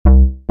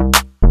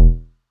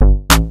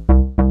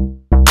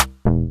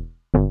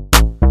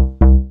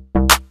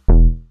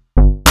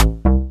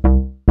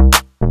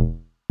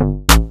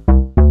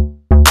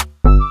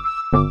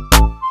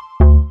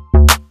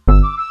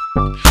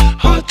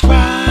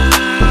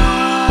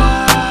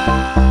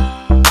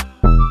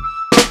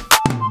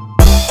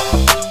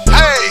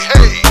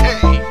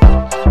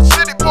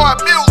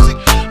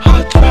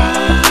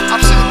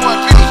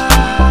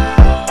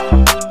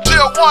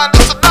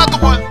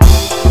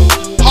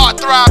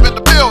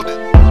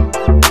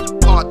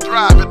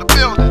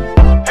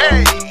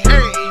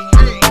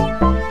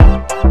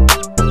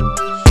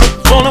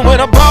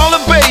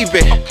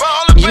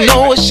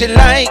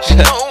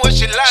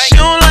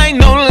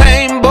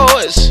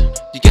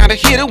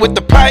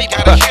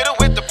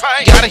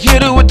Gotta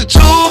hit her with the two,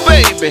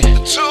 baby.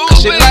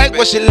 Cause she like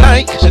what she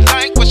like.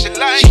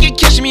 She can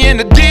kiss me in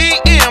the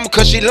DM.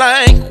 Cause she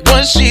like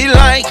what she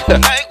like.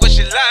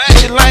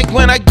 She like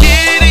when I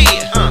get in.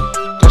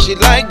 Cause she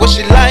like what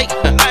she like.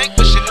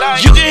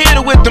 You can hit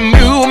her with the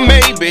mule,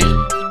 maybe,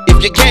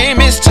 if your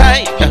game is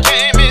tight.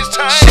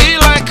 She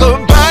like her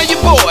by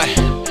your boy.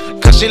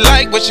 Cause she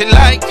like what she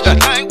like.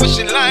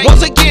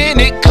 Once again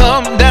it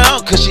come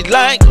down. Cause she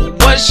like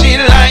what she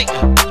like.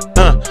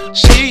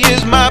 She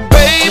is my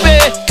baby.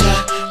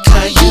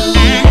 You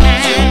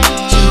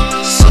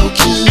so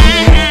cute.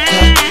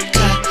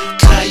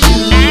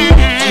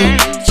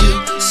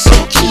 You so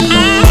cute.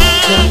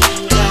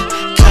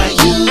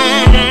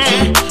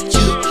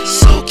 You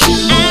so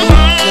cute.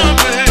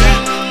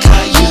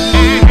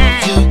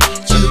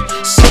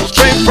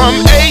 Straight from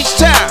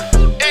H-Town,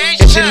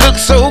 and she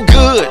looks so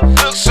good.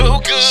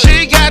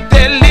 She got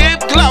that lip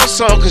gloss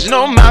on, cause you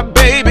know my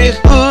baby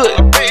hood.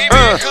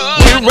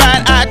 We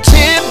ride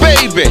I-10,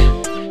 baby,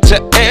 to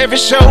every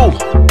show.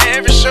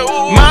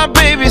 My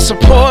baby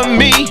support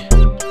me,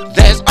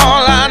 that's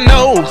all I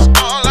know.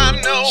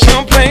 She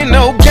don't play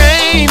no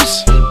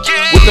games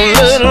with them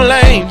little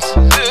lames.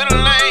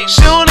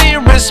 She don't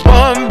even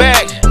respond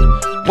back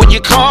when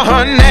you call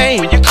her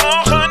name.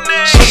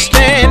 She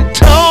stand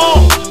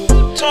tall,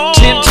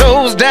 10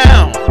 toes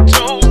down.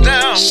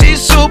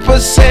 She's super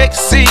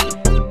sexy,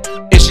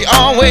 and she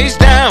always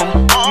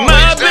down.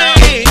 My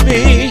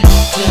baby,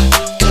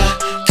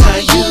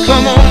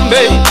 come on,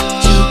 baby.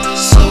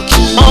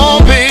 Oh,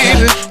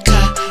 baby,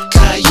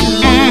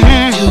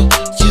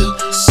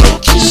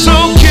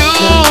 so cute.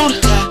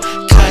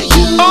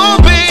 Oh,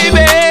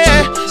 baby,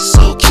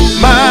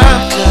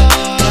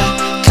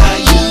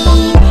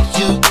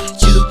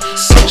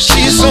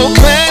 she's so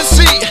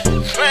classy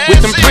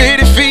with them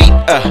pretty feet.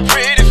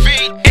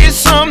 It's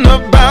something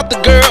about the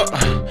girl,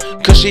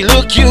 cause she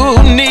look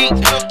unique.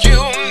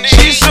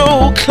 She's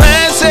so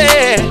classy,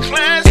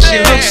 and she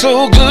looks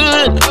so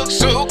good.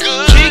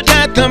 She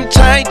got them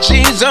tight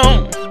jeans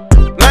on,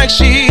 like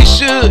she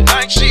should.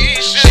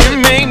 She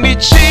make me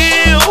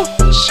chill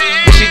when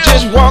she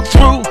just walk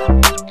through.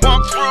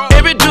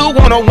 Every dude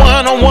want a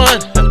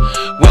one-on-one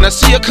when I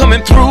see her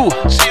coming through.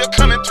 She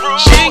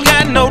ain't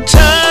got no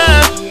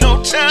time.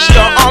 She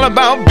all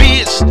about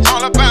biz.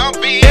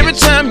 Every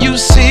time you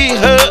see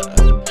her,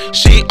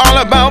 she all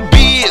about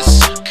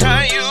biz.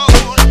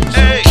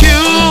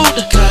 Cute.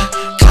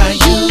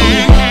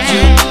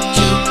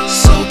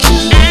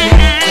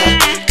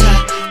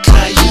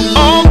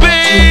 Oh,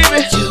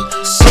 baby,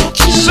 so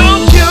cute,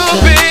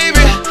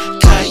 baby.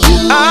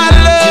 I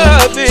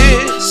love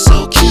it.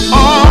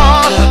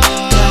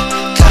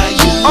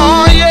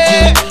 Oh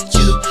yeah,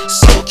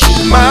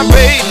 my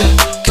baby.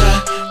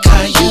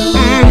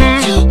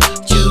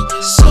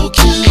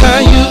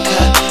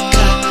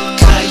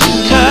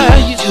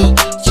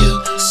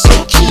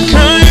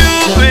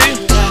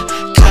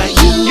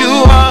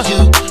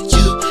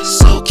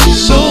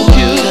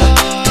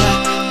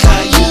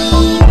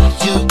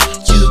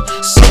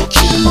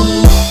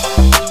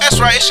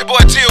 It's your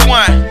boy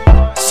TILL1,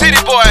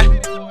 City Boy.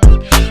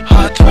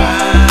 Heart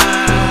thrive.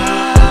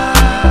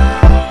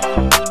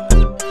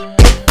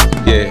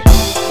 Yeah,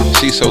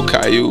 she's so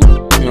Caillou.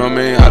 You know what I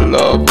mean? I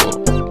love her.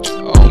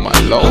 Oh my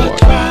Lord,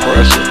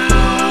 pressure.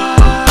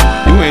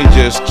 You ain't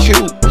just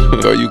cute,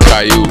 girl. You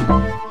Caillou.